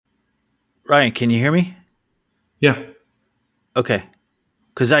Ryan, can you hear me? Yeah. Okay.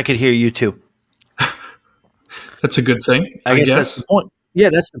 Because I could hear you too. That's a good thing, I guess. That's the point. Yeah,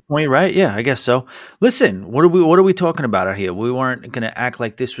 that's the point, right? Yeah, I guess so. Listen, what are we talking about out here? We weren't going to act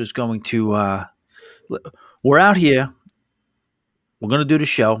like this was going to. We're out here. We're going to do the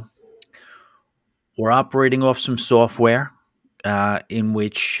show. We're operating off some software in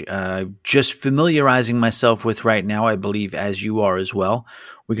which just familiarizing myself with right now, I believe, as you are as well.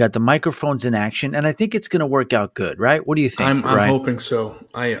 We got the microphones in action, and I think it's going to work out good, right? What do you think? I'm hoping so.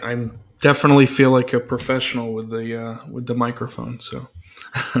 I'm definitely feel like a professional with the microphone. So,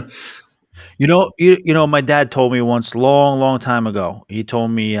 you know, my dad told me once, long time ago. He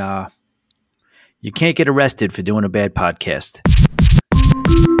told me, "You can't get arrested for doing a bad podcast."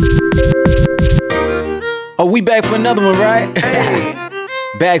 Oh, we back for another one, right? Hey.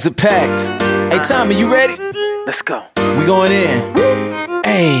 Bags are packed. Hey, Tommy, you ready? Let's go. We going in.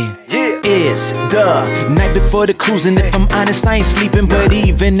 Hey, it's the night before the cruise, and if I'm honest, I ain't sleeping. But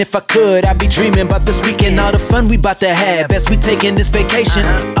even if I could, I'd be dreaming about this weekend, all the fun we about to have. Best we taking this vacation,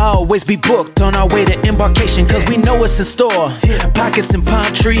 always be booked on our way to embarkation, cause we know what's in store. Pockets and palm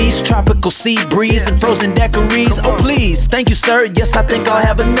trees, tropical sea breeze, and frozen daiquiris. Oh please, thank you sir, yes I think I'll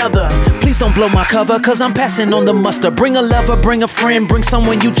have another. Please don't blow my cover, cause I'm passing on the muster. Bring a lover, bring a friend, bring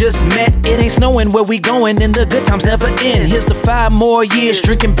someone you just met. It ain't snowing where we going, and the good times never end. Here's to 5 more years,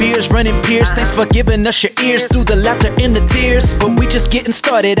 drinking beers, running piers. Thanks for giving us your ears through the laughter and the tears. But we just getting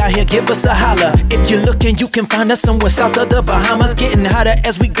started out here, give us a holler. If you're looking, you can find us somewhere south of the Bahamas. Getting hotter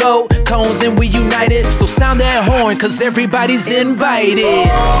as we go, cones and we united. So sound that horn, cause everybody's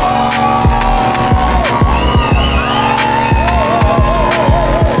invited.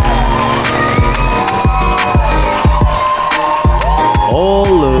 All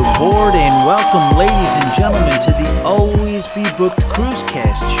aboard and welcome, ladies and gentlemen, to the Always Be Booked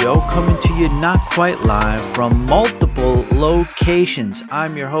Cruisecast show, coming to you not quite live from multiple locations.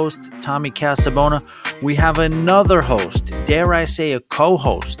 I'm your host, Tommy Casabona. We have another host, dare I say a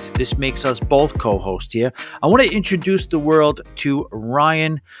co-host. This makes us both co-hosts here. I want to introduce the world to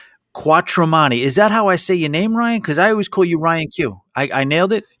Ryan Quattromani. Is that how I say your name, Ryan? Because I always call you Ryan Q. I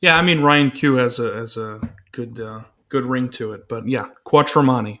nailed it? Yeah, I mean, Ryan Q has a good ring to it, but yeah,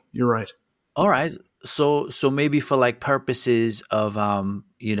 Quattromani, you're right. All right. So maybe for like purposes of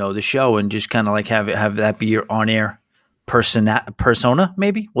the show, and just kind of like have that be your on-air persona,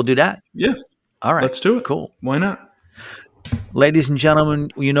 maybe we'll do that. Yeah. All right. Let's do it. Cool. Why not? Ladies and gentlemen,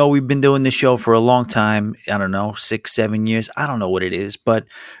 we've been doing this show for a long time. I don't know, 6-7 years. I don't know what it is, but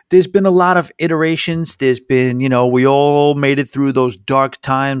there's been a lot of iterations. There's been, we all made it through those dark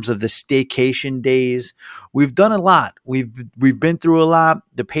times of the staycation days. We've done a lot. We've been through a lot,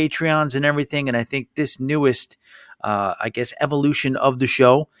 the Patreons and everything. And I think this newest, evolution of the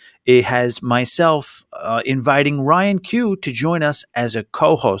show, it has myself inviting Ryan Q to join us as a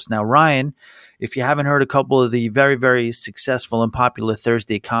co-host. Now, Ryan, if you haven't heard a couple of the very, very successful and popular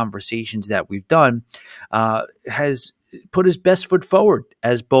Thursday conversations that we've done, has put his best foot forward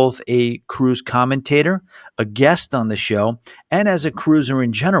as both a cruise commentator, a guest on the show, and as a cruiser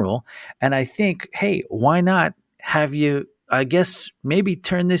in general. And I think, hey, why not have you, maybe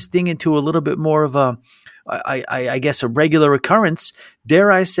turn this thing into a little bit more of a regular occurrence,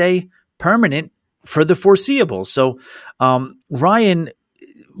 dare I say, permanent for the foreseeable. So, Ryan,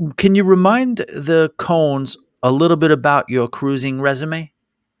 can you remind the Cones a little bit about your cruising resume?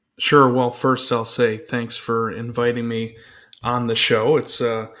 Sure. Well, first I'll say thanks for inviting me on the show. It's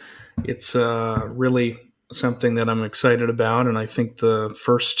really something that I'm excited about, and I think the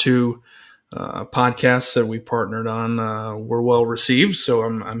first 2 podcasts that we partnered on were well received. So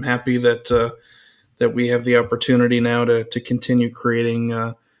I'm happy that we have the opportunity now to continue creating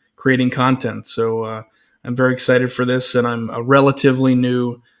content. So I'm very excited for this, and I'm a relatively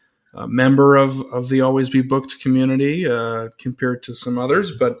new member of the Always Be Booked community compared to some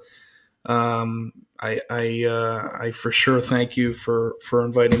others, but I for sure thank you for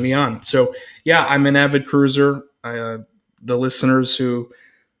inviting me on. So yeah, I'm an avid cruiser. The listeners who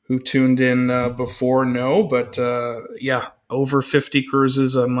tuned in before know, but over 50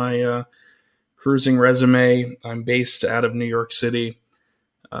 cruises on my cruising resume. I'm based out of New York City.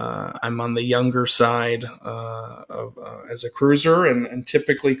 I'm on the younger side as a cruiser, and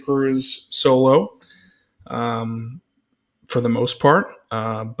typically cruise solo for the most part.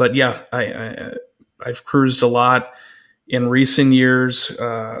 But yeah, I've cruised a lot in recent years,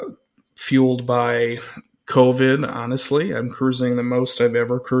 fueled by COVID. Honestly, I'm cruising the most I've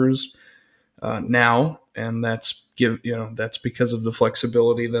ever cruised now, and that's because of the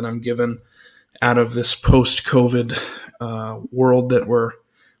flexibility that I'm given out of this post-COVID world that we're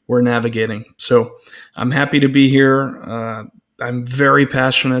we're navigating. So I'm happy to be here. I'm very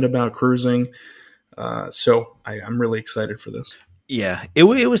passionate about cruising. So I'm really excited for this. Yeah, it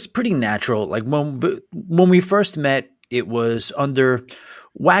was pretty natural. Like when we first met, it was under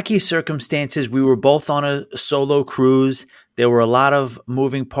wacky circumstances. We were both on a solo cruise. There were a lot of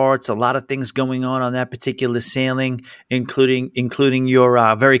moving parts, a lot of things going on that particular sailing, including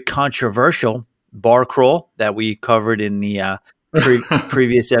your very controversial bar crawl that we covered in the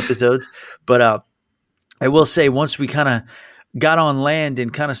previous episodes. But I will say, once we kind of got on land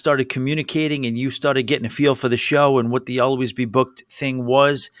and kind of started communicating, and you started getting a feel for the show and what the Always Be Booked thing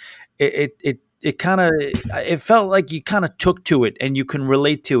was, it kind of, it felt like you kind of took to it and you can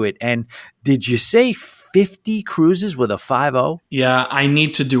relate to it. And did you say 50 cruises with a 50? Yeah, I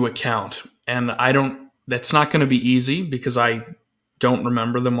need to do a count, and that's not going to be easy because I don't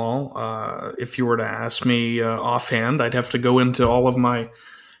remember them all. If you were to ask me offhand, I'd have to go into all of my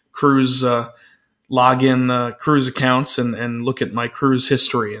cruise login cruise accounts and look at my cruise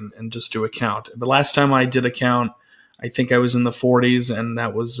history and just do a count. The last time I did a count, I think I was in the 40s, and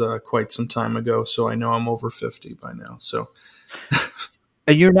that was quite some time ago. So I know I'm over 50 by now. So,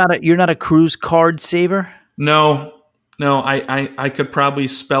 and you're not a cruise card saver? No. I could probably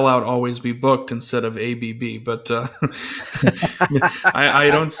spell out "always be booked" instead of ABB, but I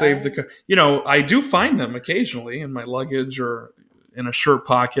don't save the. I do find them occasionally in my luggage or in a shirt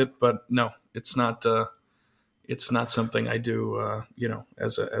pocket, but no, it's not. It's not something I do.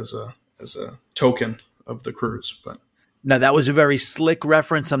 As a token of the cruise, but. Now, that was a very slick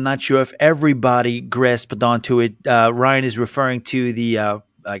reference. I'm not sure if everybody grasped onto it. Ryan is referring to the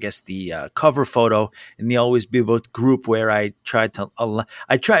cover photo in the Always Be Booked group where I tried to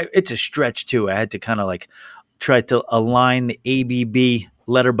it's a stretch too. I had to kind of like try to align the ABB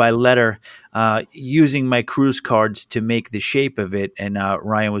letter by letter using my cruise cards to make the shape of it. And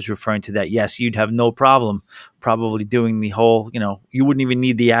Ryan was referring to that. Yes, you'd have no problem probably doing the whole, you wouldn't even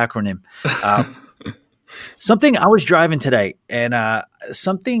need the acronym. Something, I was driving today, and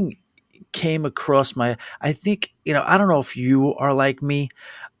something came across I think, I don't know if you are like me.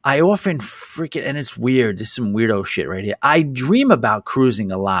 I often freaking, and it's weird. This is some weirdo shit right here. I dream about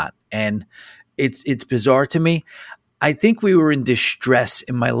cruising a lot, and it's bizarre to me. I think we were in distress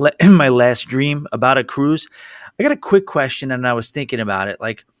in my last dream about a cruise. I got a quick question, and I was thinking about it.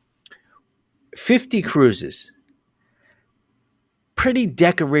 Like 50 cruises, pretty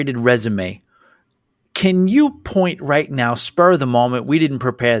decorated resume. Can you point right now, spur of the moment? We didn't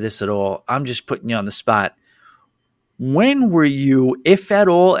prepare this at all. I'm just putting you on the spot. When were you, if at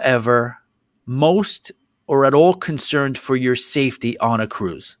all ever, most or at all concerned for your safety on a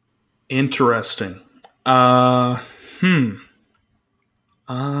cruise? Interesting. What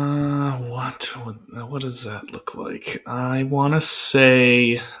does that look like? I want to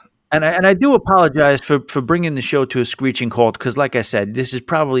say. And I do apologize for bringing the show to a screeching halt because, like I said, this is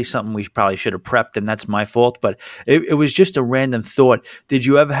probably something we probably should have prepped, and that's my fault. But it was just a random thought. Did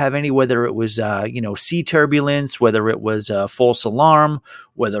you ever have any, whether it was sea turbulence, whether it was a false alarm,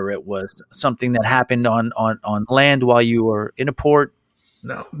 whether it was something that happened on land while you were in a port?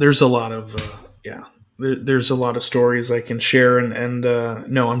 No, there's a lot of There's a lot of stories I can share, and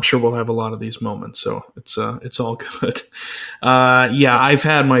no, I'm sure we'll have a lot of these moments. So it's all good. I've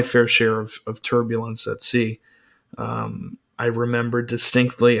had my fair share of turbulence at sea. I remember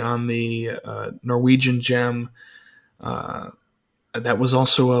distinctly on the Norwegian Gem. That was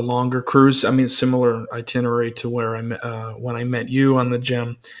also a longer cruise. I mean, similar itinerary to where when I met you on the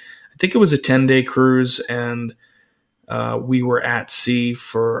Gem. I think it was a 10-day cruise, and we were at sea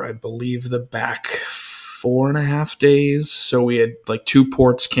for, I believe, the back 4.5 days. So we had like 2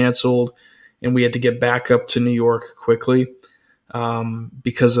 ports canceled, and we had to get back up to New York quickly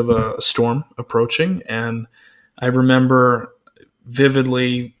because of a storm approaching. And I remember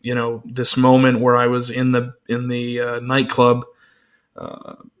vividly, this moment where I was in the nightclub,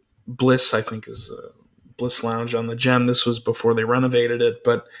 Bliss, I think is Bliss Lounge on the Gem. This was before they renovated it,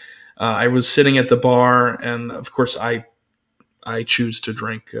 but I was sitting at the bar, and of course I choose to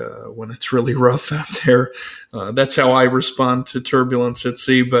drink when it's really rough out there. That's how I respond to turbulence at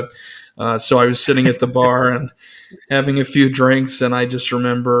sea. But so I was sitting at the bar and having a few drinks, and I just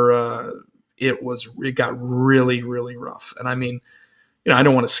remember it got really, really rough. And I mean, I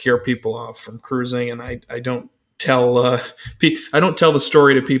don't want to scare people off from cruising, and I don't tell the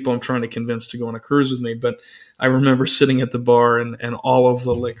story to people I'm trying to convince to go on a cruise with me. But I remember sitting at the bar, and all of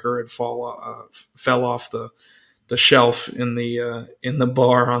the liquor had fell off the shelf in the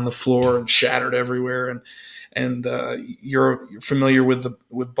bar on the floor and shattered everywhere. And you're familiar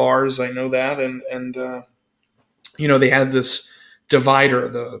with bars, I know that. And they had this divider,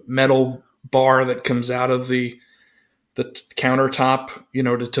 the metal bar that comes out of the countertop,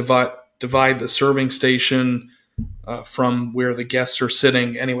 to divide the serving station from where the guests are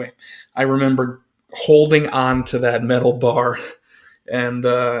sitting. Anyway, I remember holding on to that metal bar and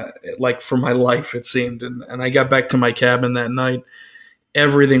like for my life, it seemed. And I got back to my cabin that night.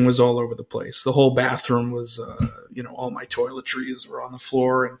 Everything was all over the place. The whole bathroom was, all my toiletries were on the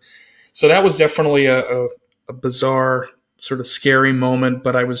floor. And so that was definitely a bizarre, sort of scary moment,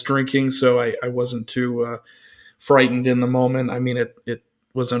 but I was drinking, so I wasn't too frightened in the moment. I mean, it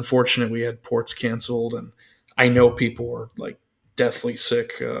was unfortunate we had ports canceled, and I know people were like deathly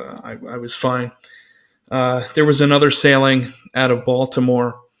sick. I was fine. There was another sailing out of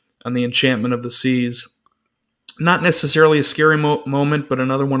Baltimore on the Enchantment of the Seas. Not necessarily a scary moment, but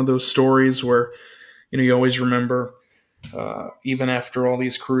another one of those stories where, you always remember, even after all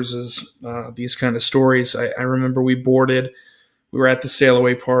these cruises, these kind of stories. I remember we boarded. We were at the sail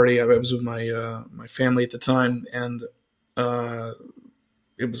away party. I was with my family at the time, and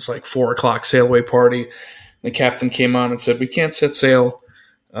it was like 4:00 sail away party. The captain came on and said, "We can't set sail.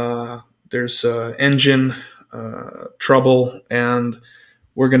 There's engine trouble, and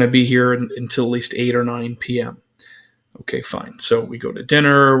we're going to be here until at least 8 or 9 p.m. Okay, fine. So we go to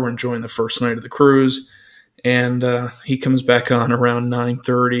dinner. We're enjoying the first night of the cruise, and he comes back on around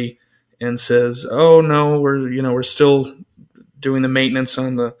 9:30 and says, "Oh no, we're still doing the maintenance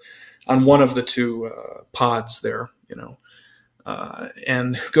on one of the two pods there,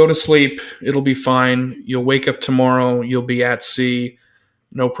 and go to sleep. It'll be fine. You'll wake up tomorrow. You'll be at sea.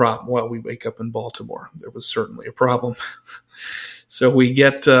 No problem." Well, we wake up in Baltimore. There was certainly a problem. So we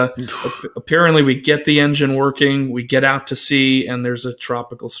get, apparently we get the engine working, we get out to sea, and there's a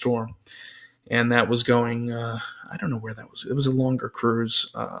tropical storm. And that was going, I don't know where that was. It was a longer cruise,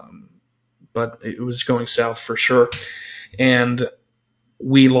 but it was going south for sure. And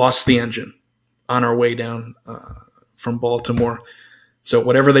we lost the engine on our way down from Baltimore. So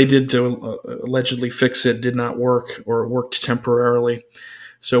whatever they did to allegedly fix it did not work, or it worked temporarily.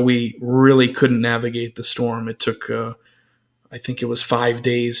 So we really couldn't navigate the storm. It took, I think it was 5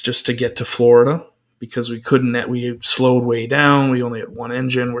 days just to get to Florida, because we slowed way down. We only had one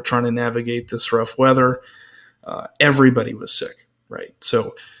engine. We're trying to navigate this rough weather. Everybody was sick, right?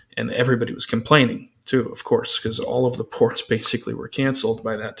 So, and everybody was complaining too, of course, because all of the ports basically were canceled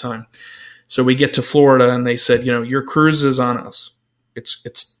by that time. So we get to Florida, and they said, your cruise is on us.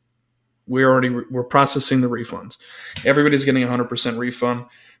 We're processing the refunds. Everybody's getting 100% refund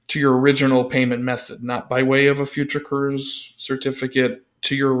to your original payment method, not by way of a future cruise certificate,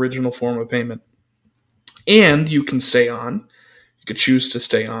 to your original form of payment. And you can stay on. You could choose to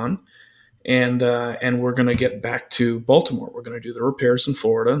stay on. And we're going to get back to Baltimore. We're going to do the repairs in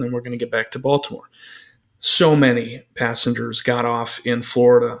Florida, and then we're going to get back to Baltimore. So many passengers got off in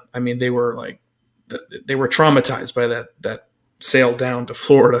Florida. I mean, they were traumatized by that sail down to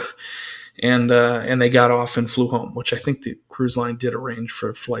Florida. And they got off and flew home, which I think the cruise line did arrange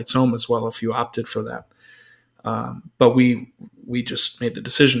for flights home as well if you opted for that. But we just made the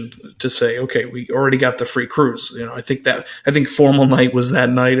decision to say, okay, we already got the free cruise. I think formal night was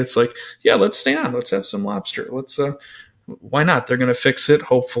that night. It's like, yeah, let's stay on. Let's have some lobster. Why not? They're going to fix it.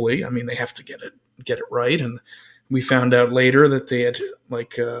 Hopefully. I mean, they have to get it right. And we found out later that they had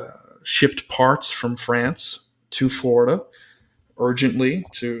shipped parts from France to Florida urgently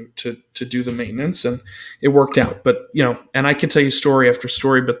to do the maintenance, and it worked out. But and I can tell you story after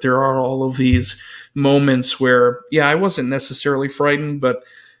story, but there are all of these moments where I wasn't necessarily frightened, but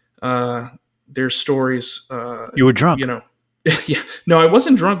there's stories. You were drunk. Yeah, no, I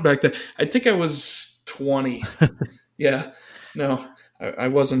wasn't drunk back then. I think I was 20. Yeah, no, I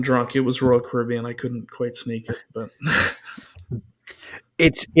wasn't drunk. It was Royal Caribbean. I couldn't quite sneak it, but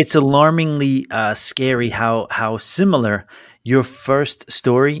it's alarmingly scary how similar your first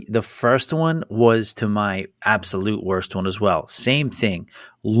story, the first one, was to my absolute worst one as well. Same thing.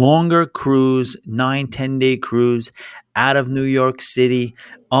 Longer cruise, 9-10 day cruise out of New York City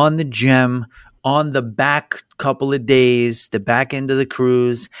on the Gem, on the back couple of days, the back end of the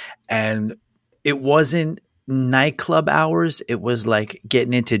cruise. And it wasn't nightclub hours. It was like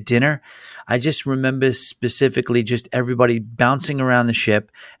getting into dinner. I just remember specifically just everybody bouncing around the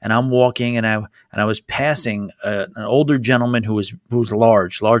ship, and I'm walking, and I was passing an older gentleman who was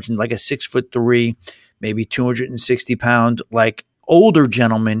large and like a 6'3", maybe 260-pound, like older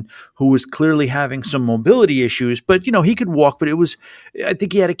gentleman who was clearly having some mobility issues, but he could walk, but I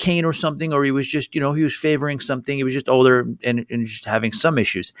think he had a cane or something, or he was just, he was favoring something. He was just older and just having some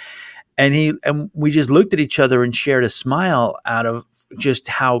issues. And we just looked at each other and shared a smile out of just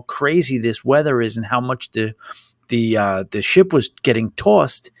how crazy this weather is, and how much the the ship was getting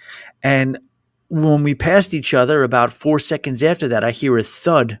tossed, and when we passed each other, about 4 seconds after that, I hear a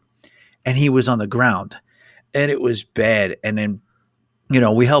thud, and he was on the ground, and it was bad. And then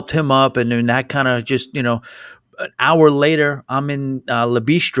we helped him up, and then that kind of just an hour later, I'm in Le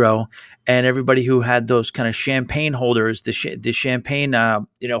Bistro, and everybody who had those kind of champagne holders, the champagne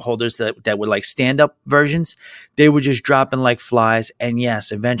holders that were like stand up versions, they were just dropping like flies. And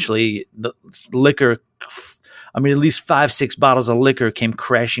yes, eventually the liquor, I mean, at least 5-6 bottles of liquor came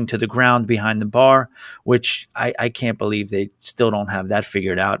crashing to the ground behind the bar, which I can't believe they still don't have that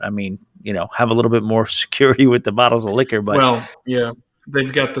figured out. I mean, have a little bit more security with the bottles of liquor, but Well, yeah,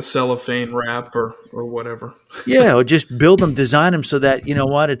 they've got the cellophane wrap or whatever. yeah, or just build them, design them so that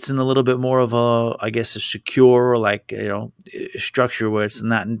it's in a little bit more of a, I guess, a secure, like structure where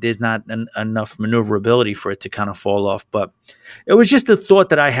there's not enough maneuverability for it to kind of fall off. But it was just a thought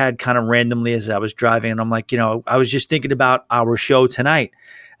that I had kind of randomly as I was driving, and I'm like, I was just thinking about our show tonight,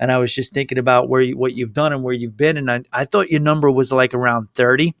 and I was just thinking about what you've done and where you've been, and I thought your number was like around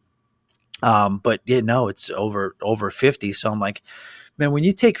 30, but no, it's over 50. So I'm like, man, when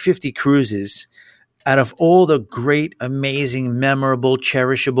you take 50 cruises out of all the great, amazing, memorable,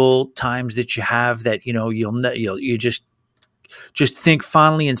 cherishable times that you have, that you just think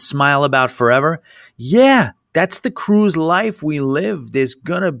fondly and smile about forever. Yeah, that's the cruise life we live. There's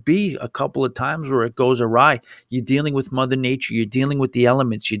gonna be a couple of times where it goes awry. You're dealing with Mother Nature. You're dealing with the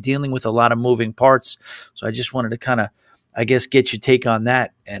elements. You're dealing with a lot of moving parts. So I just wanted to kind of, I guess, get your take on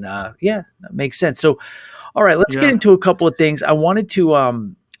that. And yeah, that makes sense. So, all right, let's get into a couple of things. I wanted to,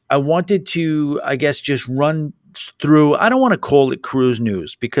 I guess, just run through. I don't want to call it cruise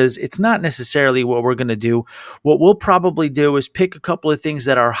news because it's not necessarily what we're going to do. What we'll probably do is pick a couple of things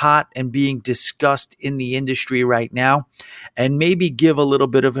that are hot and being discussed in the industry right now, and maybe give a little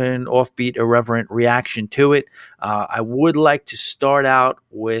bit of an offbeat, irreverent reaction to it. I would like to start out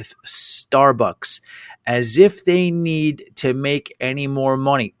with Starbucks, as if they need to make any more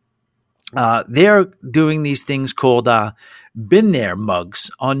money. They're doing these things called Been There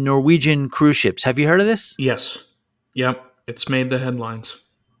mugs on Norwegian cruise ships. Have you heard of this? Yes. Yep. It's made the headlines.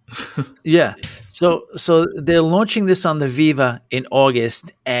 Yeah. So they're launching this on the Viva in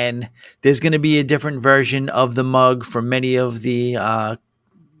August, and there's going to be a different version of the mug for many of the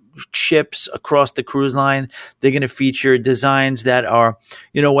ships across the cruise line. They're going to feature designs that are,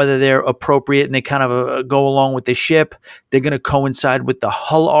 whether they're appropriate and they kind of go along with the ship. They're going to coincide with the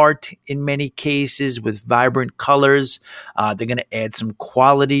hull art in many cases with vibrant colors. They're going to add some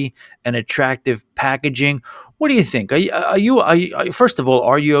quality and attractive packaging. What do you think? Are you first of all,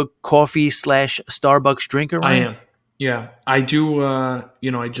 are you a coffee/Starbucks drinker? Ryan? I am. Yeah, I do.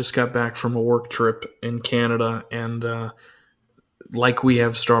 I just got back from a work trip in Canada, and like we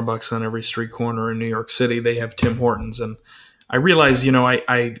have Starbucks on every street corner in New York City, they have Tim Hortons. And I realize,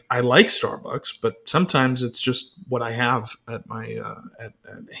 I like Starbucks, but sometimes it's just what I have at my at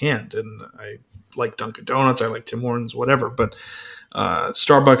hand. And I like Dunkin' Donuts, I like Tim Hortons, whatever. But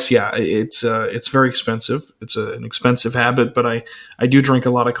Starbucks, yeah, it's very expensive. It's an expensive habit, but I do drink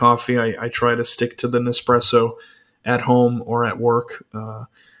a lot of coffee. I try to stick to the Nespresso at home or at work.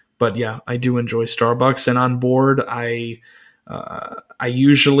 But yeah, I do enjoy Starbucks. And on board, I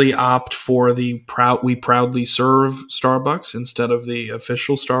usually opt for we proudly serve Starbucks instead of the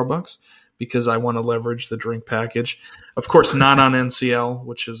official Starbucks because I want to leverage the drink package. Of course, not on NCL,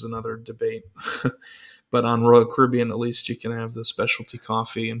 which is another debate, but on Royal Caribbean, at least you can have the specialty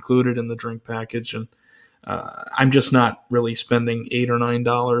coffee included in the drink package. And I'm just not really spending $8 or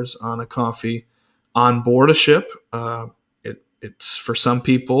 $9 on a coffee on board a ship. It's for some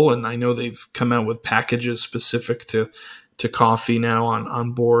people, and I know they've come out with packages specific to coffee now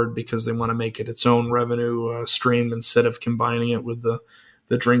on board because they want to make it its own revenue stream instead of combining it with the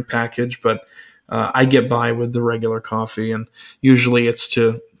drink package. But I get by with the regular coffee, and usually it's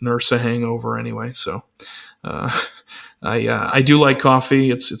to nurse a hangover anyway. So I do like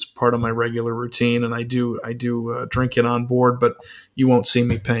coffee. It's part of my regular routine, and I do drink it on board. But you won't see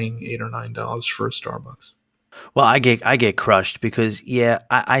me paying $8 or $9 for a Starbucks. Well, I get crushed because, yeah,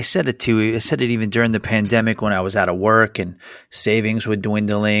 I said it too. I said it even during the pandemic when I was out of work and savings were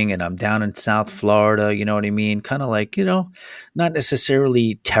dwindling and I'm down in South Florida, you know what I mean? Kind of like, not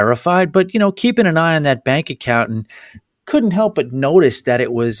necessarily terrified, but, keeping an eye on that bank account, and couldn't help but notice that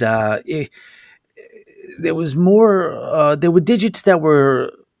it was, there was more, there were digits that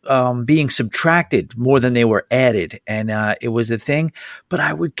were being subtracted more than they were added, and it was a thing. But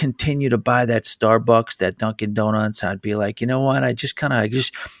I would continue to buy that Starbucks, that Dunkin' Donuts. I'd be like, you know what? I just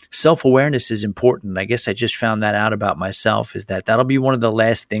self awareness is important. I guess I just found that out about myself. Is that that'll be one of the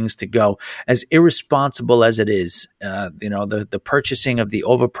last things to go, as irresponsible as it is. The purchasing of the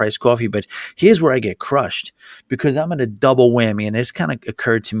overpriced coffee. But here's where I get crushed, because I'm in a double whammy, and it's kind of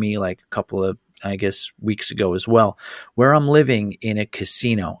occurred to me like a couple of, I guess, weeks ago as well, where I'm living in a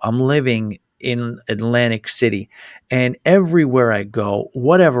casino. I'm living in Atlantic City, and everywhere I go,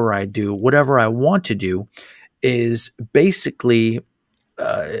 whatever I do, whatever I want to do is basically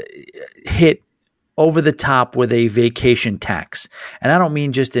hit over the top with a vacation tax. And I don't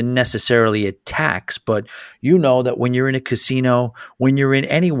mean just necessarily a tax, but you know that when you're in a casino, when you're in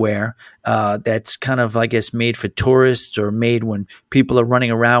anywhere that's kind of, I guess, made for tourists, or made when people are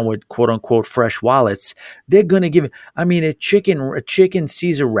running around with quote unquote fresh wallets, they're going to give it. I mean, a chicken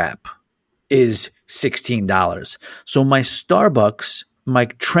Caesar wrap is $16. So my Starbucks, my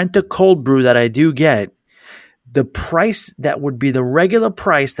Trenta cold brew that I do get, the price that would be the regular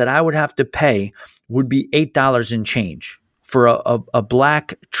price that I would have to pay would be $8 and change for a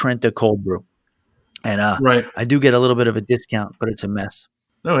black Trenta cold brew. And Right. I do get a little bit of a discount, but it's a mess.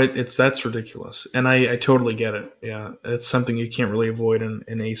 No, that's ridiculous, and I totally get it. Yeah, it's something you can't really avoid in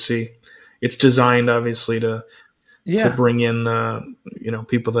AC. It's designed obviously to bring in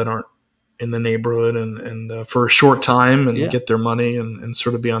people that aren't in the neighborhood and for a short time and get their money and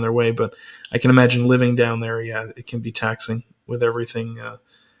sort of be on their way. But I can imagine living down there. Yeah, it can be taxing with everything that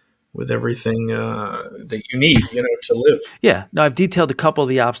you need, to live. Yeah. No, I've detailed a couple of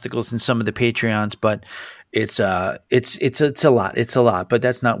the obstacles in some of the Patreons, but it's a lot. It's a lot, but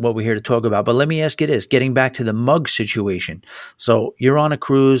that's not what we're here to talk about. But let me ask you this, getting back to the mug situation. So you're on a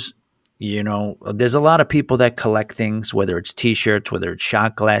cruise. There's a lot of people that collect things, whether it's T-shirts, whether it's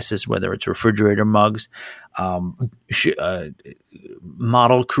shot glasses, whether it's refrigerator mugs,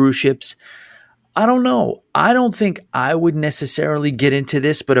 model cruise ships. I don't know. I don't think I would necessarily get into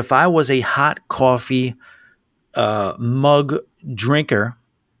this, but if I was a hot coffee mug drinker,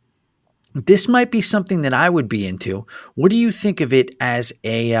 this might be something that I would be into. What do you think of it as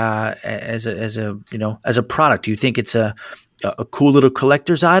a product? Do you think it's a cool little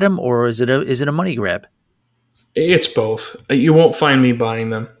collector's item, or is it a money grab? It's both. You won't find me buying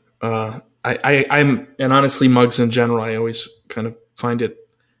them. I'm and honestly, mugs in general, I always kind of find it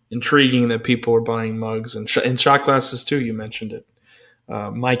intriguing that people are buying mugs and shot glasses too. You mentioned it.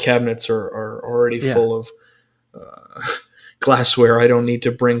 My cabinets are already full of glassware. I don't need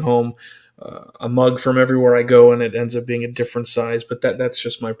to bring home a mug from everywhere I go, and it ends up being a different size. But that's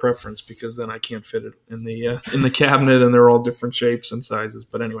just my preference, because then I can't fit it in the cabinet, and they're all different shapes and sizes.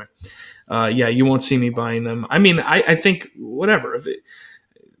 But anyway, you won't see me buying them. I mean, I think whatever.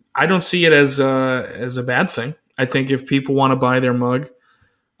 I don't see it as a bad thing. I think if people want to buy their mug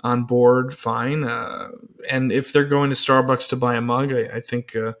on board, fine. And if they're going to Starbucks to buy a mug, I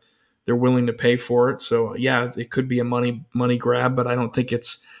think they're willing to pay for it. So yeah, it could be a money grab, but I don't think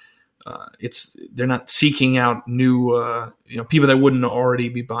they're not seeking out new people that wouldn't already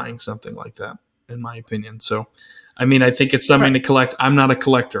be buying something like that, in my opinion. So I mean, I think it's something to collect. I'm not a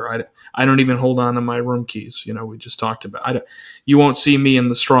collector. I don't even hold on to my room keys. We just talked about. You won't see me in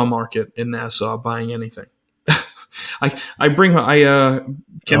the straw market in Nassau buying anything. I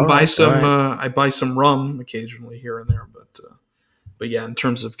buy some rum occasionally here and there, but yeah, in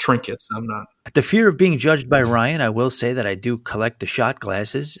terms of trinkets, I'm not. At the fear of being judged by Ryan, I will say that I do collect the shot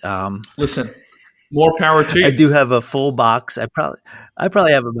glasses. Listen, more power to you. I do have a full box. I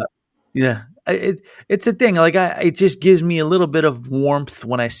probably have about It's a thing. Like it just gives me a little bit of warmth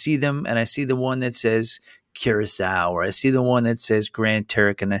when I see them, and I see the one that says Curacao, or I see the one that says Grand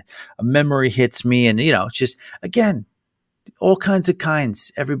Turk, and a memory hits me, and it's just, again, all kinds of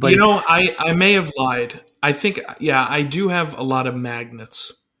kinds. Everybody, I may have lied. I think, I do have a lot of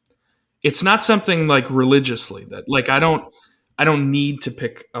magnets. It's not something like religiously that, like, I don't need to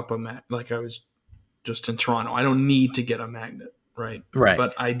pick up a magnet. Like, I was just in Toronto. I don't need to get a magnet. Right.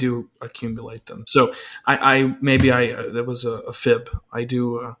 But I do accumulate them. So that was a fib. I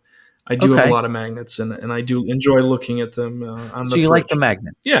do have a lot of magnets, and I do enjoy looking at them on the fridge. So you like the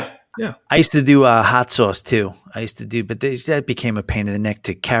magnets? Yeah. I used to do hot sauce too. But that became a pain in the neck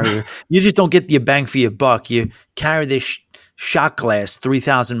to carry. You just don't get your bang for your buck. You carry this shot glass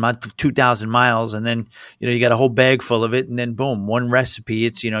 2,000 miles, and then you got a whole bag full of it, and then boom, one recipe.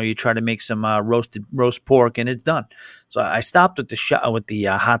 It's you try to make some roast pork, and it's done. So I stopped with the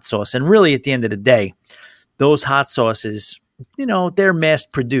hot sauce, and really at the end of the day, those hot sauces they're mass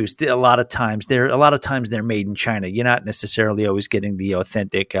produced. A lot of times they're made in China. You're not necessarily always getting the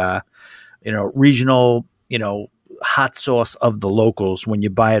authentic, regional, hot sauce of the locals when you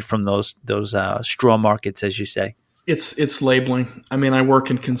buy it from those straw markets, as you say. It's labeling. I mean, I work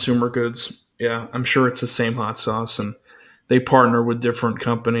in consumer goods. Yeah, I'm sure it's the same hot sauce, and they partner with different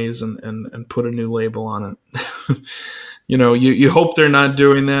companies and put a new label on it. You hope they're not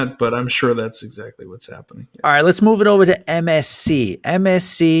doing that, but I'm sure that's exactly what's happening. Yeah. All right, let's move it over to MSC.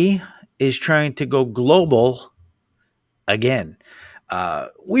 MSC is trying to go global again.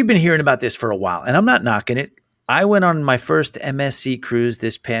 We've been hearing about this for a while, and I'm not knocking it. I went on my first MSC cruise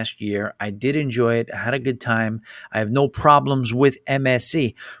this past year. I did enjoy it. I had a good time. I have no problems with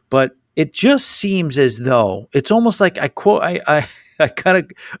MSC, but it just seems as though it's almost like I kind of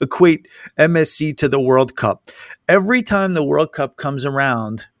equate MSC to the World Cup. Every time the World Cup comes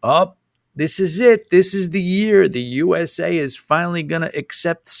around, this is it. This is the year the USA is finally going to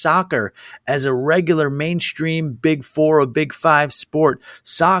accept soccer as a regular mainstream Big Four or Big Five sport.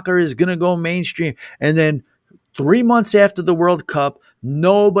 Soccer is going to go mainstream. And then 3 months after the World Cup,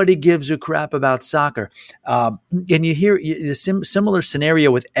 nobody gives a crap about soccer. And you hear a similar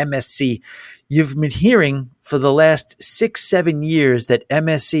scenario with MSC. You've been hearing for the last 6-7 years that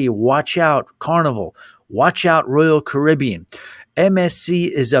MSC, watch out Carnival, watch out Royal Caribbean. MSC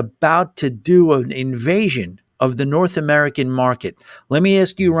is about to do an invasion of the North American market. Let me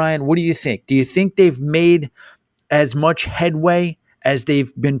ask you, Ryan, what do you think? Do you think they've made as much headway as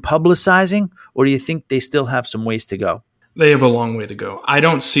they've been publicizing, or do you think they still have some ways to go? They have a long way to go. I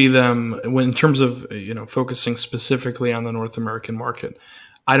don't see them in terms of focusing specifically on the North American market.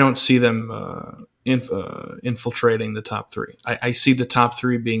 I don't see them infiltrating the top three. I see the top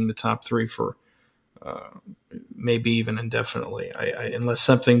three being the top three for maybe even indefinitely, unless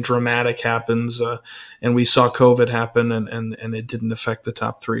something dramatic happens. And we saw COVID happen, and it didn't affect the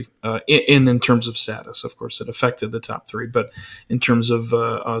top three in terms of status. Of course, it affected the top three, but in terms of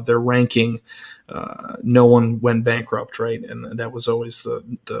their ranking, no one went bankrupt, right? And that was always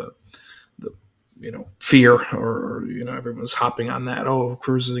the fear, or everyone was hopping on that. Oh,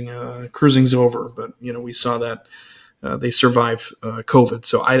 cruising's over, but we saw that they survived COVID.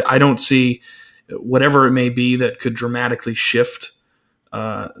 So I don't see whatever it may be that could dramatically shift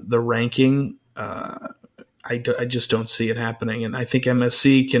the ranking. I just don't see it happening. And I think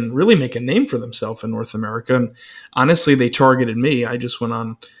MSC can really make a name for themselves in North America. And honestly, they targeted me. I just went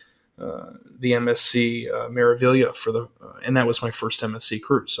on the MSC Meraviglia and that was my first MSC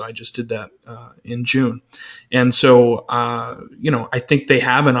cruise. So I just did that in June. And so, I think they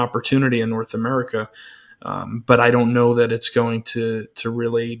have an opportunity in North America, but I don't know that it's going to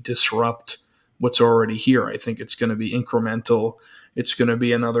really disrupt what's already here. I think it's going to be incremental. It's going to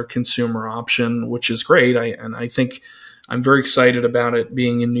be another consumer option, which is great. I think I'm very excited about it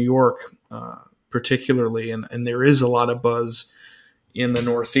being in New York, particularly. And there is a lot of buzz in the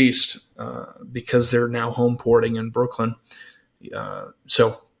Northeast because they're now home porting in Brooklyn.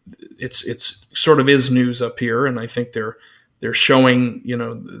 So it's sort of is news up here. And I think they're showing,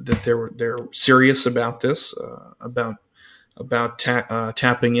 that they're serious about this, about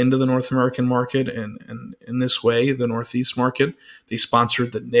tapping into the North American market, and in this way, the Northeast market. They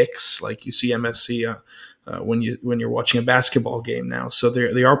sponsored the Knicks, like you see MSC when you're watching a basketball game now. So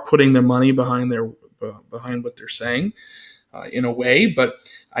they are putting their money behind what they're saying, in a way. But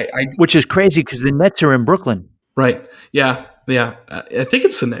which is crazy because the Nets are in Brooklyn, right? Yeah. I think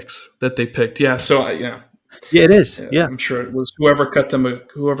it's the Knicks that they picked. Yeah. So yeah, it is. Yeah, I'm sure it was whoever cut them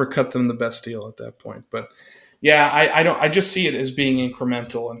the best deal at that point, but. Yeah, I just see it as being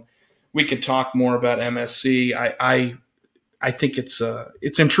incremental, and we could talk more about MSC. I think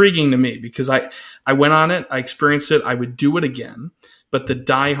it's intriguing to me because I went on it, I experienced it, I would do it again. But the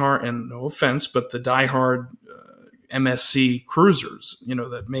diehard, and no offense, but the diehard MSC cruisers,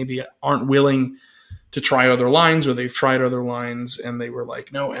 that maybe aren't willing to try other lines, or they've tried other lines and they were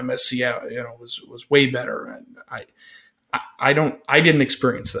like, no, MSC was way better. And I didn't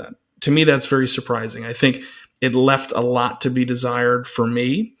experience that. To me, that's very surprising. I think it left a lot to be desired for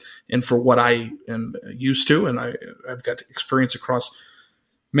me and for what I am used to. And I've got experience across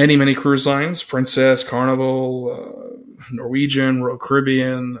many, many cruise lines: Princess, Carnival, Norwegian, Royal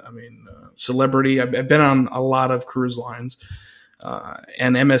Caribbean. Celebrity. I've been on a lot of cruise lines,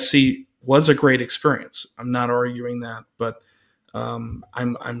 and MSC was a great experience. I'm not arguing that, but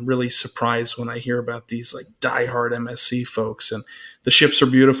I'm really surprised when I hear about these like diehard MSC folks. And the ships are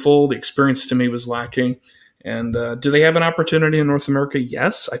beautiful. The experience to me was lacking. And do they have an opportunity in North America?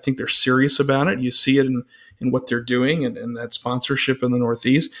 Yes, I think they're serious about it. You see it in what they're doing and that sponsorship in the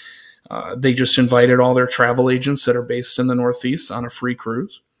Northeast. They just invited all their travel agents that are based in the Northeast on a free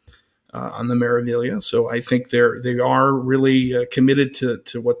cruise on the Meraviglia. So I think they are really committed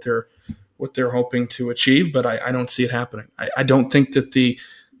to what they're hoping to achieve, but I don't see it happening. I don't think that the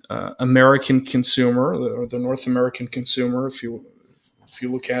American consumer or the North American consumer, if you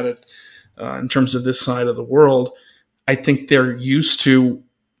look at it in terms of this side of the world, I think they're used to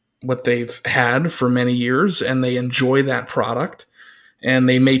what they've had for many years, and they enjoy that product. And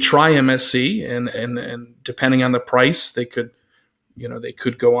they may try MSC, and depending on the price, they could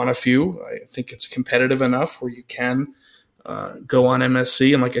go on a few. I think it's competitive enough where you can go on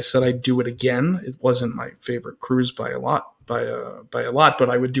MSC. And like I said, I'd do it again. It wasn't my favorite cruise by a lot, but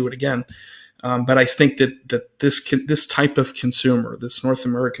I would do it again. But I think that this type of consumer, this North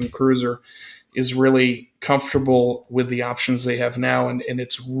American cruiser, is really comfortable with the options they have now, and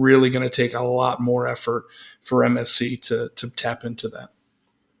it's really going to take a lot more effort for MSC to tap into that.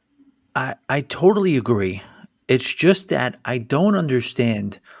 I totally agree. It's just that I don't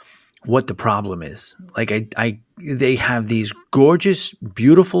understand what the problem is. Like they have these gorgeous,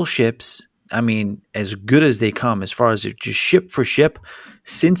 beautiful ships. I mean, as good as they come, as far as just ship for ship,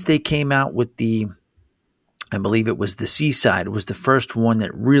 since they came out with I believe it was the Seaside, was the first one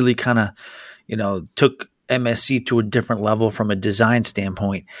that really kind of, took MSC to a different level from a design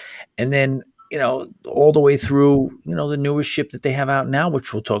standpoint. And then, all the way through, the newest ship that they have out now,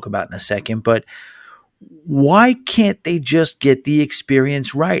 which we'll talk about in a second. But why can't they just get the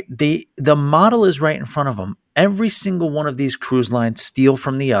experience right? The model is right in front of them. Every single one of these cruise lines steal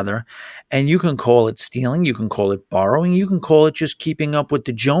from the other, and you can call it stealing, you can call it borrowing, you can call it just keeping up with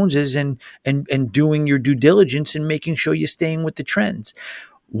the Joneses and doing your due diligence and making sure you're staying with the trends.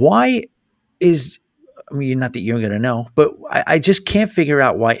 Why is, not that you're going to know, but I just can't figure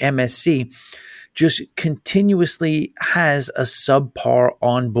out why MSC just continuously has a subpar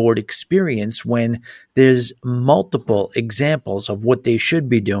onboard experience when there's multiple examples of what they should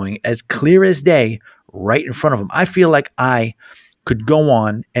be doing as clear as day right in front of them. I feel like I could go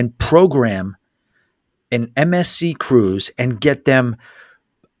on and program an MSC cruise and get them,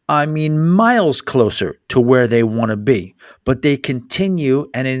 miles closer to where they want to be. But they continue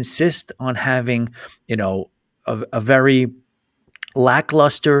and insist on having, a very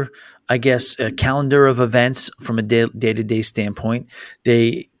lackluster, I guess, a calendar of events from a day-to-day standpoint.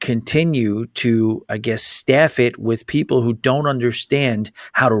 They continue to, I guess, staff it with people who don't understand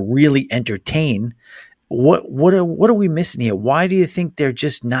how to really entertain. What are we missing here? Why do you think they're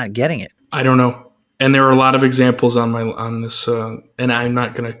just not getting it? I don't know. And there are a lot of examples on this, and I'm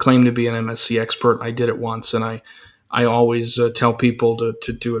not going to claim to be an MSC expert. I did it once, and I always tell people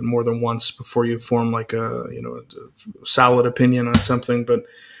to do it more than once before you form like a solid opinion on something. But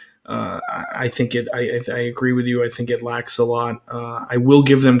I think I agree with you. I think it lacks a lot. I will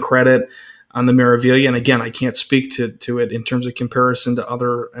give them credit on the Meraviglia, and again, I can't speak to it in terms of comparison to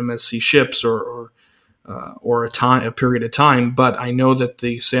other MSC ships or a period of time. But I know that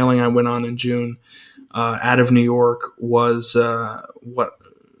the sailing I went on in June out of New York was what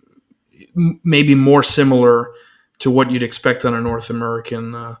maybe more similar to what you'd expect on a North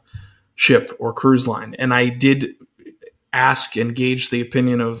American ship or cruise line. And I did ask and gauge the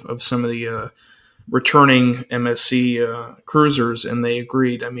opinion of some of the returning MSC cruisers, and they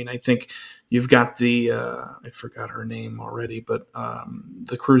agreed. I think you've got the I forgot her name already, but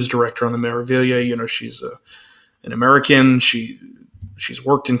the cruise director on the Meraviglia, she's an American. She's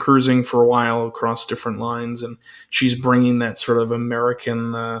worked in cruising for a while across different lines, and she's bringing that sort of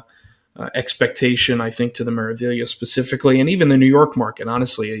American expectation, I think, to the Meraviglia specifically, and even the New York market.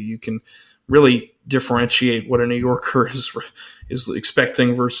 Honestly, you can really differentiate what a New Yorker is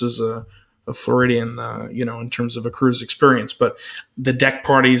expecting versus a Floridian, in terms of a cruise experience. But the deck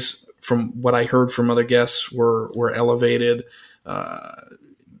parties, from what I heard from other guests, were elevated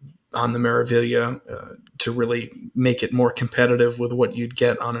on the Meraviglia to really make it more competitive with what you'd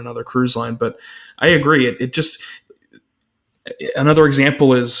get on another cruise line. But I agree. It just, another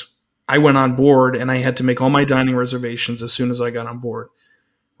example is I went on board and I had to make all my dining reservations as soon as I got on board,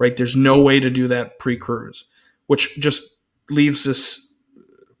 right? There's no way to do that pre-cruise, which just leaves this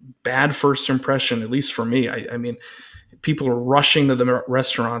bad first impression, at least for me. I mean, people are rushing to the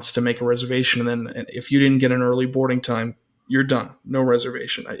restaurants to make a reservation, and then if you didn't get an early boarding time, you're done. No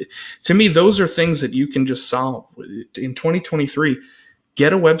reservation. To me, those are things that you can just solve. In 2023,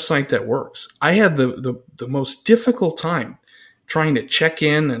 get a website that works. I had the most difficult time trying to check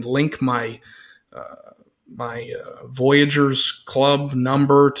in and link my Voyagers Club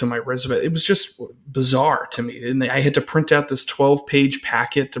number to my resume. It was just bizarre to me. And I had to print out this 12-page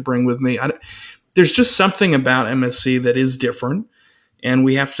packet to bring with me. There's just something about MSC that is different. and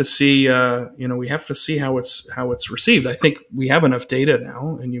we have to see, we have to see how it's received. I think we have enough data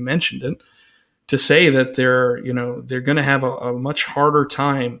now, and you mentioned it, to say that they're going to have a much harder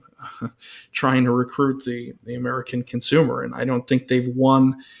time trying to recruit the American consumer. And I don't think they've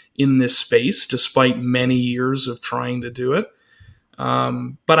won in this space, despite many years of trying to do it.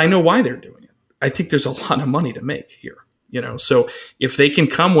 But I know why they're doing it. I think there's a lot of money to make here. So if they can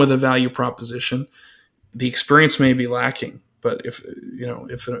come with a value proposition, the experience may be lacking. But if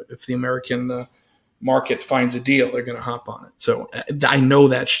the American market finds a deal, they're going to hop on it. So I know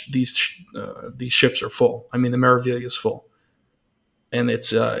that these ships are full. I mean, the Meraviglia is full, and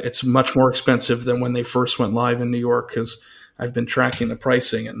it's much more expensive than when they first went live in New York, because I've been tracking the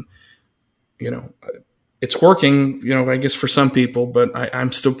pricing, and it's working. I guess for some people, but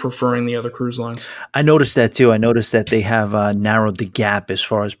I'm still preferring the other cruise lines. I noticed that too. I noticed that they have narrowed the gap as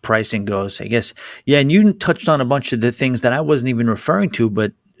far as pricing goes. I guess, yeah. And you touched on a bunch of the things that I wasn't even referring to,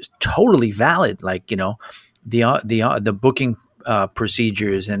 but totally valid. Like the booking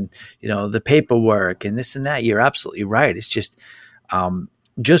procedures and the paperwork and this and that. You're absolutely right. It's just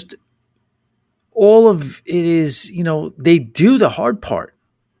all of it is, they do the hard part,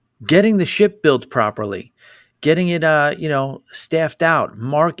 getting the ship built properly, getting it, staffed out,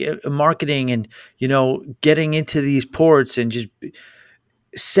 marketing, and getting into these ports and just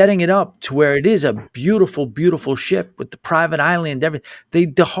setting it up to where it is a beautiful, beautiful ship with the private island,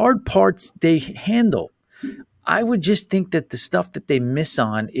 everything. The hard parts they handle. I would just think that the stuff that they miss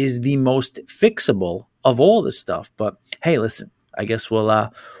on is the most fixable of all the stuff. But hey, listen, I guess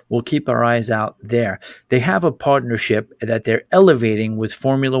we'll keep our eyes out there. They have a partnership that they're elevating with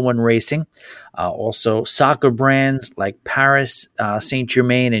Formula One racing, also soccer brands like Paris,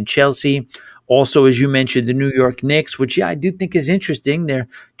 Saint-Germain, and Chelsea. Also, as you mentioned, the New York Knicks, which I do think is interesting. They're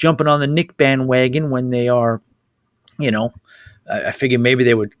jumping on the Knick bandwagon when they are, I figured maybe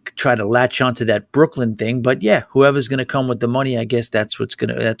they would try to latch onto that Brooklyn thing. But yeah, whoever's going to come with the money, I guess that's what it's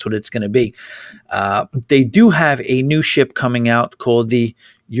going to be. They do have a new ship coming out called the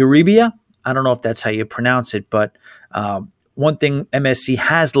Eurybia. I don't know if that's how you pronounce it, but one thing MSC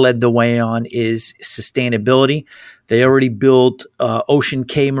has led the way on is sustainability. They already built Ocean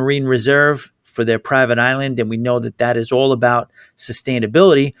Cay Marine Reserve for their private island, and we know that is all about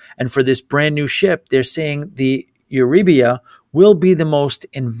sustainability. And for this brand new ship, they're saying the Eurybia will be the most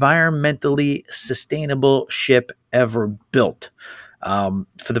environmentally sustainable ship ever built.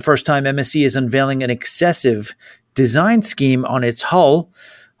 For the first time, MSC is unveiling an excessive design scheme on its hull,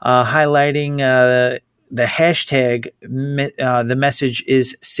 highlighting the hashtag. The message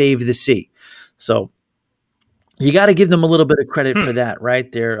is "Save the Sea." So you got to give them a little bit of credit for that,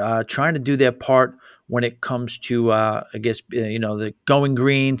 right? They're trying to do their part when it comes to, the going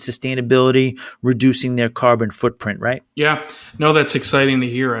green, sustainability, reducing their carbon footprint, right? Yeah, no, that's exciting to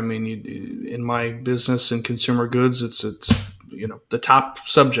hear. I mean, in my business and consumer goods, it's the top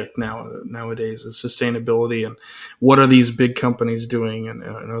subject nowadays is sustainability, and what are these big companies doing, and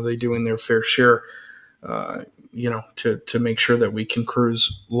are they doing their fair share? To make sure that we can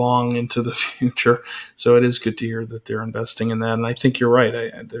cruise long into the future. So it is good to hear that they're investing in that. And I think you're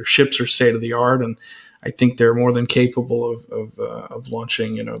right. Their ships are state of the art, and I think they're more than capable of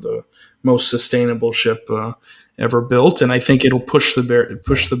launching, the most sustainable ship ever built. And I think it'll push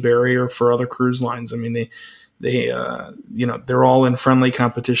the barrier for other cruise lines. I mean, they're all in friendly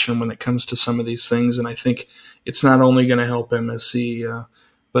competition when it comes to some of these things. And I think it's not only going to help MSC,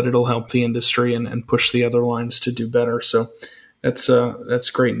 but it'll help the industry and push the other lines to do better. So that's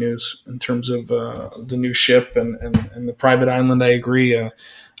great news in terms of the new ship and the private island. I agree.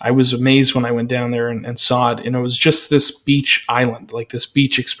 I was amazed when I went down there and saw it. And it was just this beach island, like this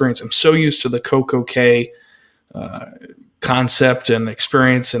beach experience. I'm so used to the Coco Cay concept and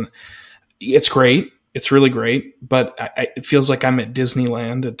experience, and it's great. It's really great, but it feels like I'm at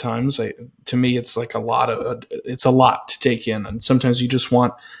Disneyland at times. To me, it's like it's a lot to take in, and sometimes you just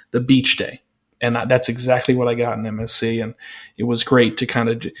want the beach day, and that's exactly what I got in MSC. And it was great to kind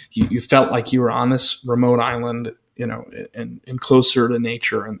of you felt like you were on this remote island, and closer to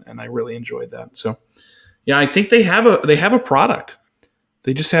nature, and I really enjoyed that. So, yeah, I think they have a product.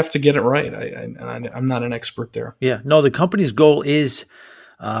 They just have to get it right. I'm not an expert there. Yeah, no, the company's goal is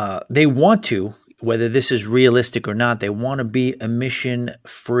they want to. Whether this is realistic or not, they want to be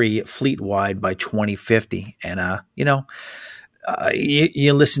emission-free fleet-wide by 2050. And,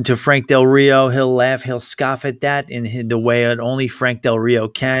 you listen to Frank Del Rio, he'll laugh, he'll scoff at that in the way that only Frank Del Rio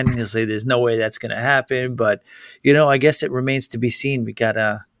can. He'll say there's no way that's going to happen. But, I guess it remains to be seen. We got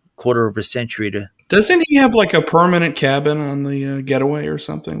a quarter of a century to... Doesn't he have like a permanent cabin on the Getaway or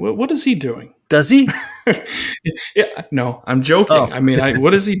something? What is he doing? Does he? Yeah, no, I'm joking. Oh, I mean,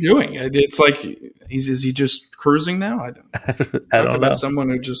 what is he doing? It's like, is he just cruising now? I don't I talk don't about know. someone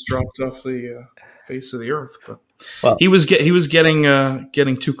who just dropped off the face of the earth. But Well, he was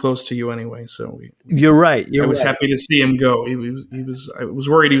getting too close to you anyway. So you're right. I You're was right. happy to see him go. He was I was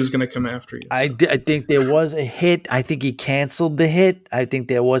worried he was going to come after you. So. I think there was a hit. I think he canceled the hit. I think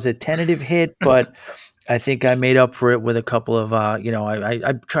there was a tentative hit, but I think I made up for it with a couple of,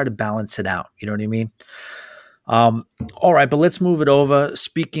 I try to balance it out. You know what I mean? All right, but let's move it over.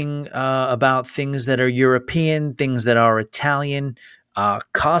 Speaking about things that are European, things that are Italian,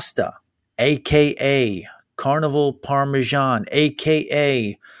 Costa, aka Carnival Parmesan,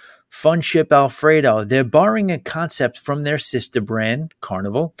 aka Fun Ship Alfredo. They're borrowing a concept from their sister brand,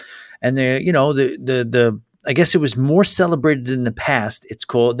 Carnival, and they're, the I guess it was more celebrated in the past. It's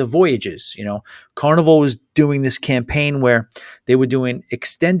called the Voyages. Carnival was doing this campaign where they were doing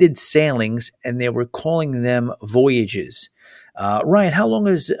extended sailings and they were calling them voyages. Ryan, how long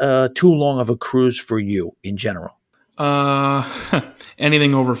is too long of a cruise for you in general?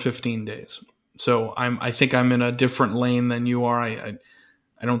 Anything over 15 days. So I think I'm in a different lane than you are. I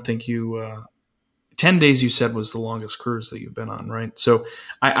don't think you. 10 days you said was the longest cruise that you've been on, right? So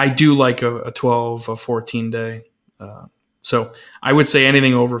I do like a 12, a 14 day. So I would say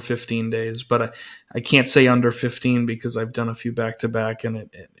anything over 15 days, but I can't say under 15 because I've done a few back to back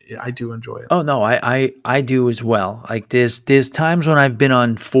and I do enjoy it. Oh no, I do as well. Like there's times when I've been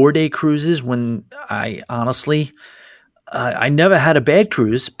on 4-day cruises when I honestly I never had a bad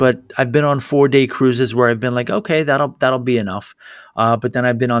cruise, but I've been on 4-day cruises where I've been like, okay, that'll be enough. But then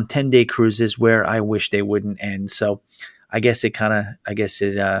I've been on 10-day cruises where I wish they wouldn't end. So I guess it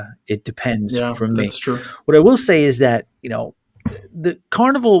depends Yeah, from me. that's true. What I will say is that, the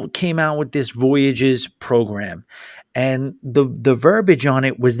Carnival came out with this Voyages program, and the verbiage on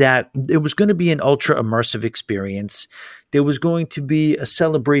it was that it was going to be an ultra immersive experience. There was going to be a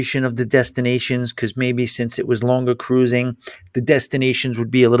celebration of the destinations because maybe since it was longer cruising, the destinations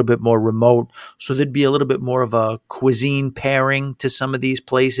would be a little bit more remote. So there'd be a little bit more of a cuisine pairing to some of these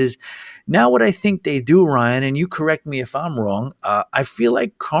places. Now, what I think they do, Ryan, and you correct me if I'm wrong, I feel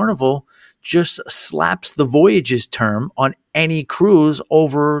like Carnival just slaps the Voyages term on any cruise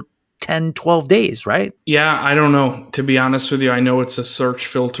over 10, 12 days, right? Yeah, I don't know. To be honest with you, I know it's a search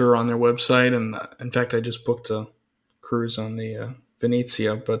filter on their website. And in fact, I just booked a cruise on the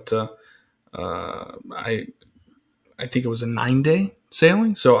Venezia, but I think it was a 9-day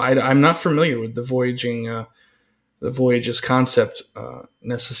sailing. So I'm not familiar with the Voyages concept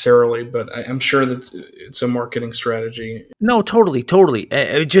necessarily, but I'm sure that it's a marketing strategy. No, totally.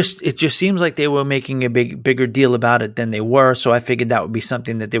 It just seems like they were making a bigger deal about it than they were. So I figured that would be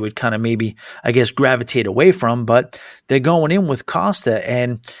something that they would kind of maybe, I guess, gravitate away from. But they're going in with Costa,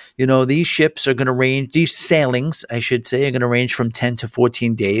 and these ships are going to range. These sailings, I should say, are going to range from 10 to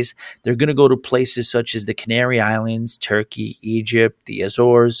 14 days. They're going to go to places such as the Canary Islands, Turkey, Egypt, the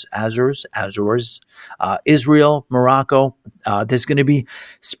Azores, Israel, Morocco. There's going to be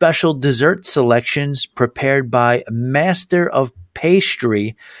special dessert selections prepared by Master of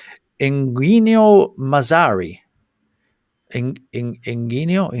Pastry Ingegno Mazzari.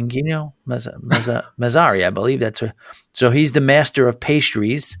 Ingegno Mazzari, I believe that's so he's the master of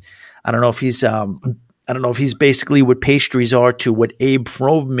pastries. I don't know if he's basically what pastries are to what Abe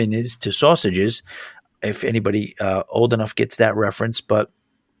Froman is to sausages. If anybody old enough gets that reference, but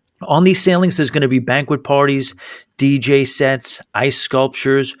on these sailings, there's going to be banquet parties, DJ sets, ice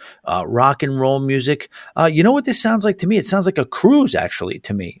sculptures, rock and roll music. You know what this sounds like to me? It sounds like a cruise, actually,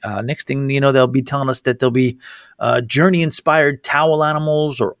 to me. Next thing you know, they'll be telling us that there'll be journey-inspired towel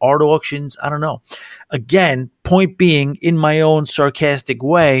animals or art auctions. I don't know. Again, point being, in my own sarcastic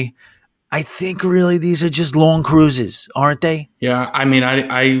way, I think really these are just long cruises, aren't they? Yeah, I mean,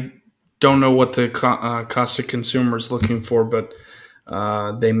 I don't know what the Costa consumer is looking for, but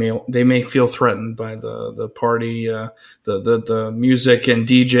they may feel threatened by the party, the music and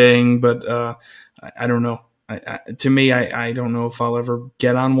DJing, but I don't know. To me, I don't know if I'll ever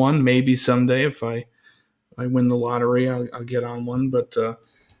get on one. Maybe someday if I win the lottery, I'll get on one. But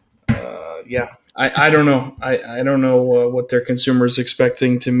yeah, I don't know. I don't know what their consumer is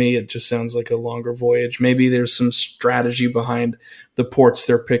expecting. To me, it just sounds like a longer voyage. Maybe there's some strategy behind the ports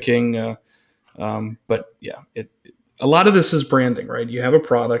they're picking. But yeah, a lot of this is branding, right? You have a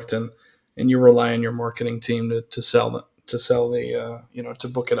product and you rely on your marketing team to sell the to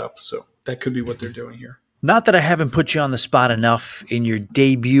book it up. So that could be what they're doing here. Not that I haven't put you on the spot enough in your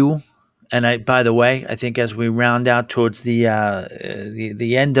debut And by the way, I think as we round out towards the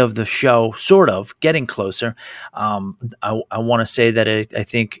end of the show, sort of getting closer, I want to say that I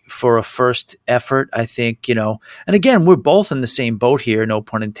think for a first effort, I think, and again, we're both in the same boat here, no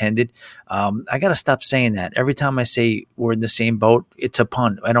pun intended. I got to stop saying that. Every time I say we're in the same boat, it's a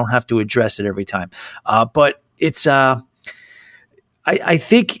pun. I don't have to address it every time. But it's, I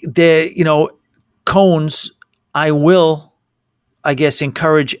think that, cones, I guess,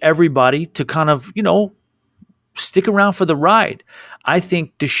 encourage everybody to kind of, stick around for the ride. I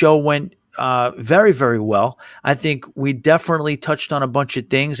think the show went very, very well. I think we definitely touched on a bunch of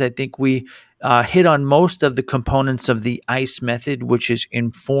things. I think we hit on most of the components of the ICE method, which is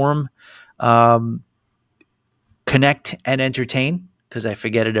inform, connect, and entertain. Because I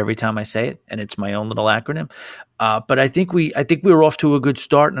forget it every time I say it, and it's my own little acronym. But I think we were off to a good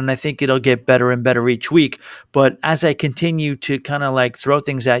start, and I think it'll get better and better each week. But as I continue to kind of like throw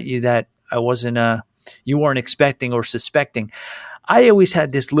things at you that you weren't expecting or suspecting, I always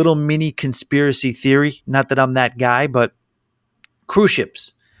had this little mini conspiracy theory. Not that I'm that guy, but cruise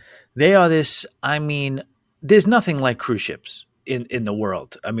ships. They are this. I mean, there's nothing like cruise ships in the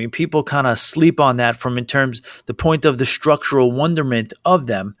world. I mean, people kind of sleep on that from in terms the point of the structural wonderment of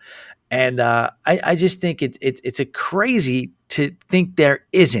them. And I just think it's a crazy to think there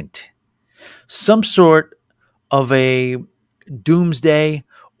isn't some sort of a doomsday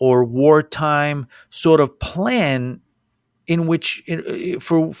or wartime sort of plan in which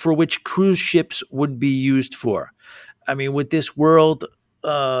for which cruise ships would be used for. I mean, with this world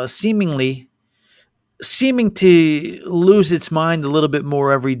seeming to lose its mind a little bit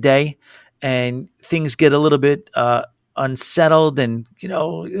more every day, and things get a little bit unsettled. And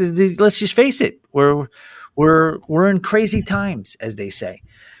let's just face it, we're in crazy times, as they say.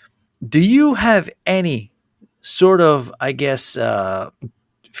 Do you have any sort of, I guess,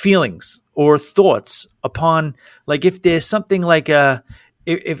 feelings or thoughts upon, like, if there's something like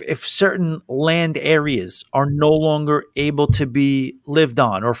if certain land areas are no longer able to be lived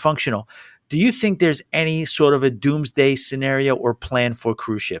on or functional? Do you think there's any sort of a doomsday scenario or plan for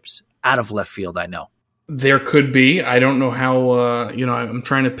cruise ships? Out of left field, I know. There could be. I don't know how, I'm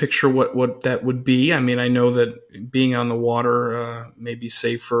trying to picture what that would be. I mean, I know that being on the water may be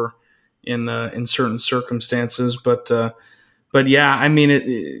safer in certain circumstances, but yeah, I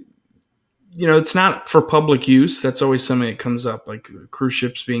mean, it's not for public use. That's always something that comes up, like cruise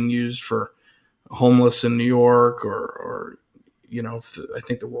ships being used for homeless in New York or I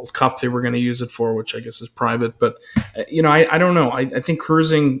think the World Cup they were going to use it for, which I guess is private. But, I don't know. I think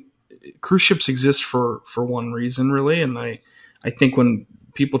cruise ships exist for one reason, really. And I think when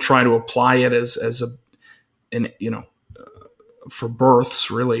people try to apply it for berths,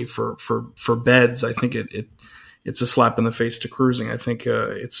 really, for beds, I think it's a slap in the face to cruising. I think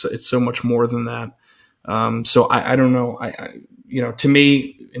it's so much more than that. So I don't know. To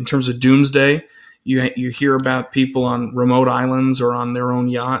me, in terms of doomsday, you hear about people on remote islands or on their own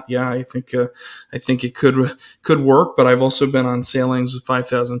yacht. Yeah, I think it could work. But I've also been on sailings with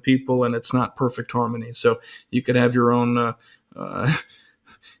 5,000 people, and it's not perfect harmony. So you could have your own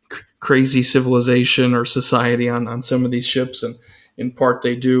crazy civilization or society on some of these ships, and in part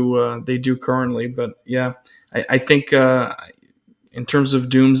they do currently. But yeah, I think in terms of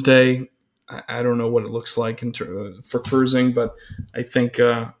doomsday, I don't know what it looks like for cruising, but I think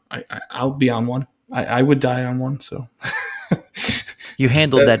I'll be on one. I would die on one. So you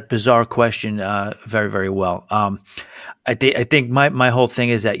handled that bizarre question very, very well. I think my whole thing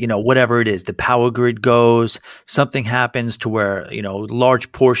is that, whatever it is, the power grid goes, something happens to where,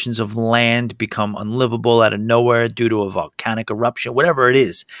 large portions of land become unlivable out of nowhere due to a volcanic eruption, whatever it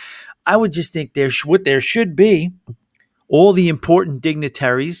is. I would just think there should be all the important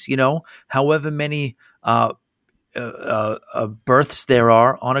dignitaries, however many berths there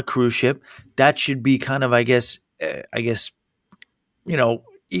are on a cruise ship, that should be kind of, I guess,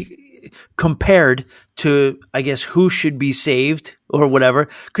 compared to, I guess, who should be saved or whatever,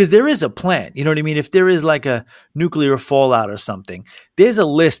 because there is a plan. You know what I mean? If there is like a nuclear fallout or something, there's a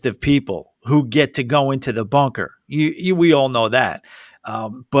list of people who get to go into the bunker. We all know that.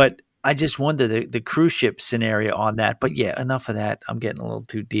 But I just wonder the cruise ship scenario on that. But yeah, enough of that. I'm getting a little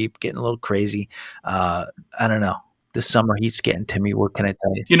too deep, getting a little crazy. I don't know. The summer heat's getting to me. What can I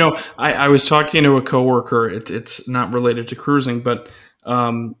tell you? I was talking to a coworker. It's not related to cruising, but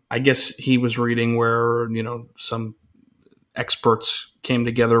I guess he was reading where, some experts came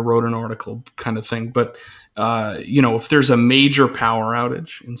together, wrote an article kind of thing. But, if there's a major power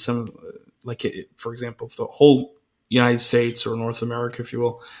outage in some, for example, if the whole United States or North America, if you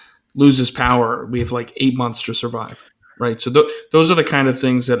will, loses power, we have like 8 months to survive. right? So those are the kind of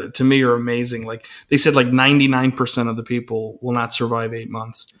things that to me are amazing. Like they said, like 99% of the people will not survive 8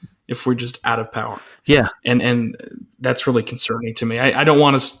 months if we're just out of power. Yeah. And that's really concerning to me. I don't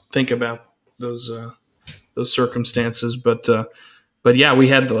want to think about those circumstances, but yeah, we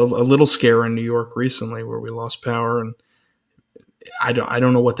had a little scare in New York recently where we lost power, and I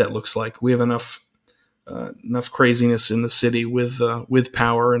don't know what that looks like. We have enough craziness in the city with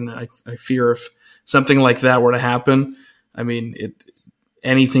power, and I fear if something like that were to happen, I mean,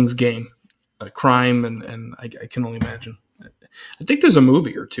 anything's game, crime, and I can only imagine. I think there's a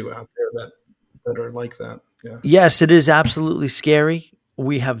movie or two out there that are like that. Yeah. Yes, it is absolutely scary.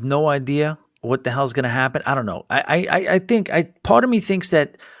 We have no idea what the hell's going to happen. I don't know. I think part of me thinks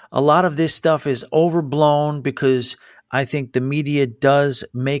that a lot of this stuff is overblown because I think the media does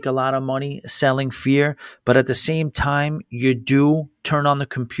make a lot of money selling fear, but at the same time, you do turn on the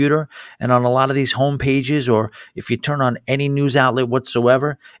computer and on a lot of these homepages, or if you turn on any news outlet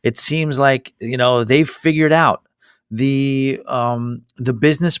whatsoever, it seems like, they've figured out the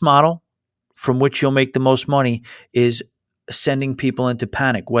business model from which you'll make the most money is sending people into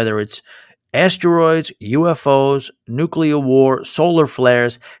panic, whether it's asteroids, UFOs, nuclear war, solar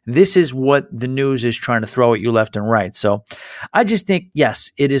flares. This is what the news is trying to throw at you left and right. So I just think,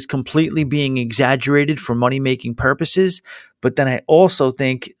 yes, it is completely being exaggerated for money-making purposes. But then I also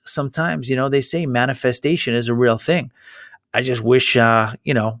think sometimes, they say manifestation is a real thing. I just wish, I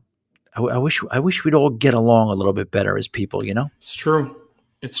wish we'd all get along a little bit better as people, It's true.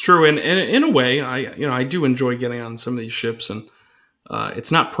 It's true. And in a way, I do enjoy getting on some of these ships, and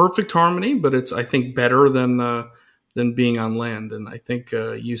it's not perfect harmony, but it's, I think, better than being on land. And I think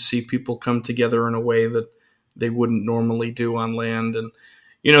you see people come together in a way that they wouldn't normally do on land. And,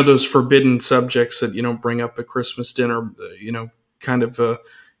 those forbidden subjects that you don't bring up at Christmas dinner, kind of the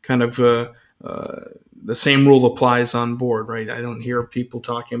same rule applies on board, right? I don't hear people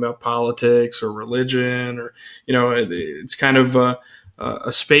talking about politics or religion or, it's kind of a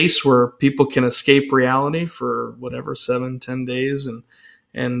space where people can escape reality for whatever, 7-10 days.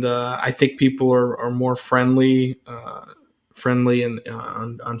 And I think people are more friendly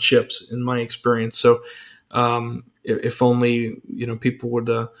on ships in my experience. So, if only, people would,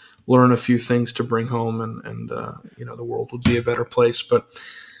 learn a few things to bring home and the world would be a better place. But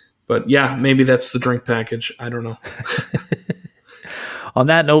yeah, maybe that's the drink package. I don't know. On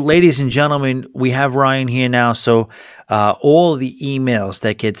that note, ladies and gentlemen, we have Ryan here now. So all the emails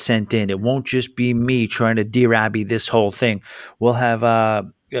that get sent in, it won't just be me trying to Dear Abby this whole thing. We'll have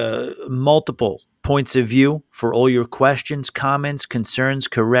multiple points of view for all your questions, comments, concerns,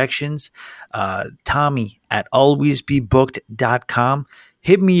 corrections. Tommy at alwaysbebooked.com.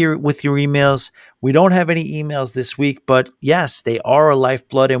 Hit me with your emails. We don't have any emails this week, but yes, they are a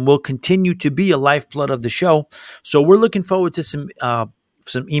lifeblood and will continue to be a lifeblood of the show. So we're looking forward to some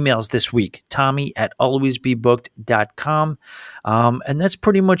emails this week. Tommy at alwaysbebooked.com. And that's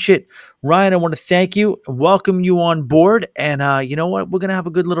pretty much it. Ryan, I want to thank you, welcome you on board. And you know what? We're going to have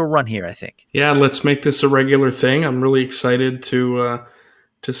a good little run here, I think. Yeah, let's make this a regular thing. I'm really excited to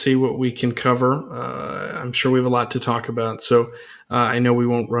see what we can cover. I'm sure we have a lot to talk about. So I know we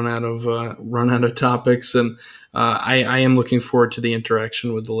won't run out of topics, and I am looking forward to the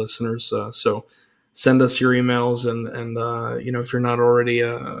interaction with the listeners. So send us your emails, and if you're not already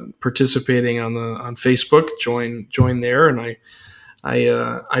participating on Facebook, join there. And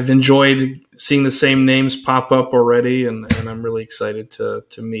I've enjoyed seeing the same names pop up already, and I'm really excited to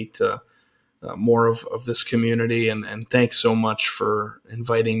meet more of this community, and thanks so much for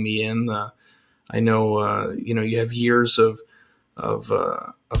inviting me in. I know you have years of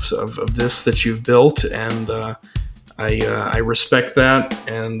this that you've built, and I respect that,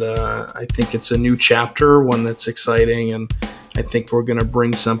 and I think it's a new chapter, one that's exciting, and I think we're going to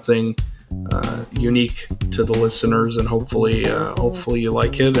bring something unique to the listeners, and hopefully you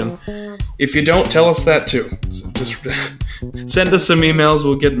like it. And if you don't, tell us that too. Just send us some emails.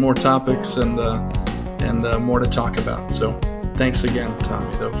 We'll get more topics and more to talk about. So thanks again,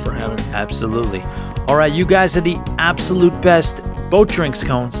 Tommy, though, for having me. Absolutely. All right, you guys are the absolute best. Boat drinks,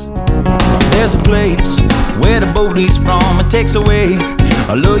 Cones. There's a place where the boat leaves from. It takes away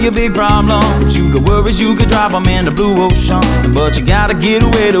all of your big problems. You got worries, you could drop them in the blue ocean, but you gotta get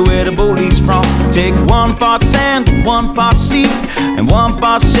away to where the boat leaves from. Take 1 part sand, 1 part sea, and 1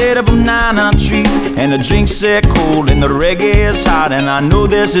 part shade of a 9 tree. And the drinks set cold and the reggae is hot, and I know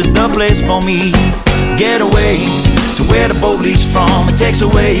this is the place for me. Get away to where the boat leaves from. It takes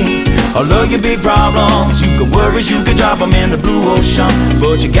away all of your big problems. You got worries, you could drop them in the blue ocean,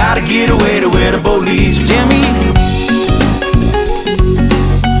 but you gotta get away to where the boat leaves. Jimmy.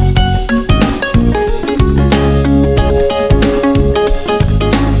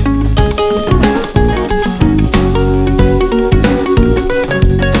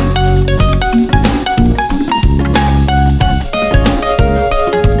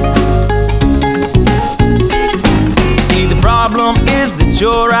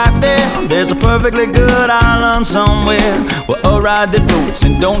 you're right there. There's a perfectly good island somewhere where a ride that floats,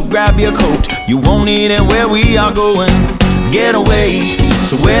 and don't grab your coat, you won't need it where we are going. Get away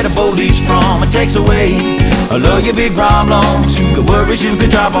to where the boat leaves from. It takes away all of your big problems. You got worries, you could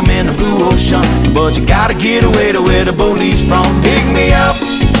drop them in the blue ocean, but you gotta get away to where the boat leaves from. Pick me up,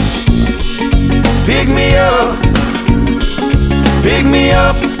 pick me up, pick me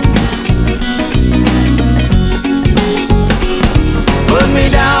up. Put me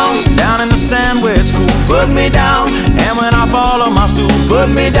down, down in the sand where it's cool. Put me down, and when I fall on my stool, put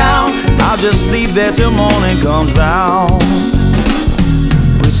me down. I'll just leave there till morning comes round.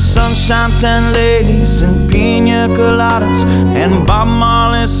 With sunshine, 10 ladies, and pina coladas, and Bob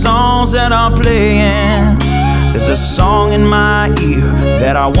Marley songs that are playing. There's a song in my ear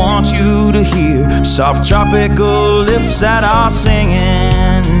that I want you to hear. Soft tropical lips that are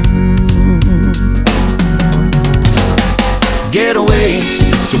singing. Get away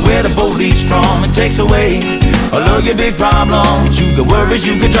to where the boat leaves from. It takes away all of your big problems. You got worries,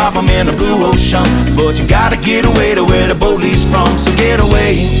 you could drop them in the blue ocean, but you gotta get away to where the boat leaves from. So get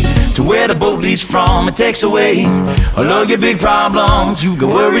away to where the boat leaves from. It takes away all of your big problems. You got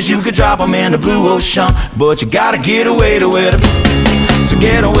worries, you could drop them in the blue ocean, but you gotta get away to where the... So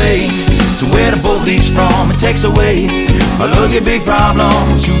get away to where the boat leaves from. It takes away all of your big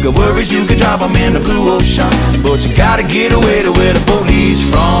problems. You got worries, you could drop them in the blue ocean, but you gotta get away to where the boat leaves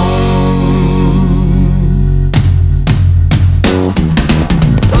from.